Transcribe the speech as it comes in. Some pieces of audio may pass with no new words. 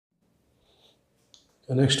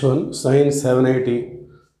Next one, sin 780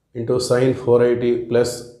 into sin 480 plus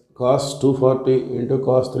cos 240 into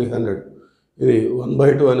cos 300. ఇది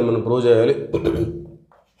 1/2 అని మనం ప్రూవ్ చేయాలి.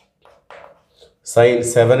 sin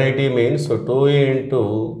 780 means 2 into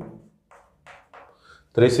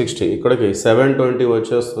 360. ఇక్కడికి 720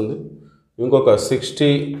 వచ్చేస్తుంది. ఇంకొక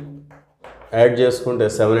 60 యాడ్ చేసుకుంటే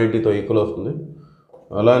 780తో ఈక్వల్ అవుతుంది.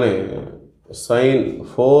 అలానే sin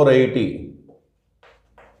 480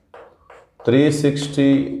 360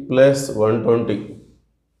 plus 120,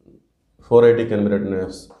 480 can be written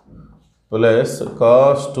as, plus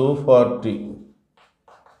cos 240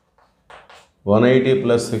 180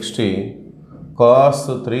 plus 60 cos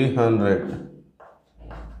 300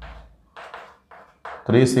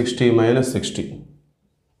 360 minus 60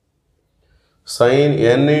 sin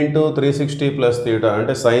n into 360 plus theta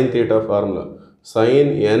అంటే sin theta formula sin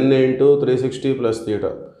n into 360 plus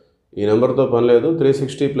theta. ఈ నెంబర్తో పని లేదు,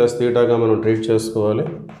 360 ప్లస్ థీటాగా మనం ట్రీట్ చేసుకోవాలి.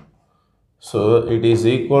 So it is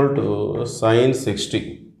equal to sign 60.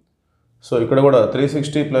 So ఇక్కడ కూడా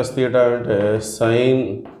 360 plus theta అంటే సైన్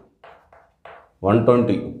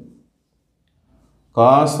 120,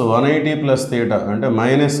 కాస్ 180 ప్లస్ థీటా అంటే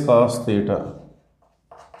minus cos theta,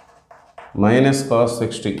 minus cos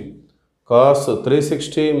 60, cos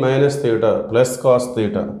 360 minus theta plus cos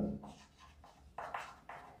theta,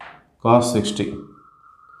 cos 60.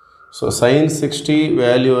 So sign 60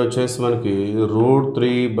 value వచ్చేసి మనకి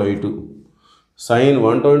 √3/2. సైన్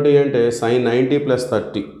 120 అంటే sign 90 plus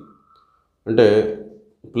 30 అంటే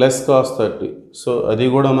plus cos 30. So అది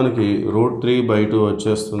కూడా మనకి √3/2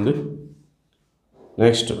 వచ్చేస్తుంది.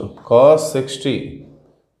 నెక్స్ట్ కాస్ 60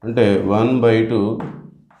 అంటే 1/2,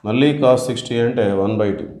 మళ్ళీ కాస్ 60 అంటే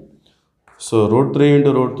 1/2. So √3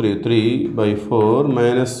 into √3 3/4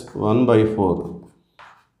 minus 1/4.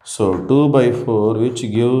 So 2/4 which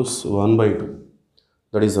gives 1/2.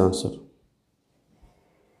 That is the answer.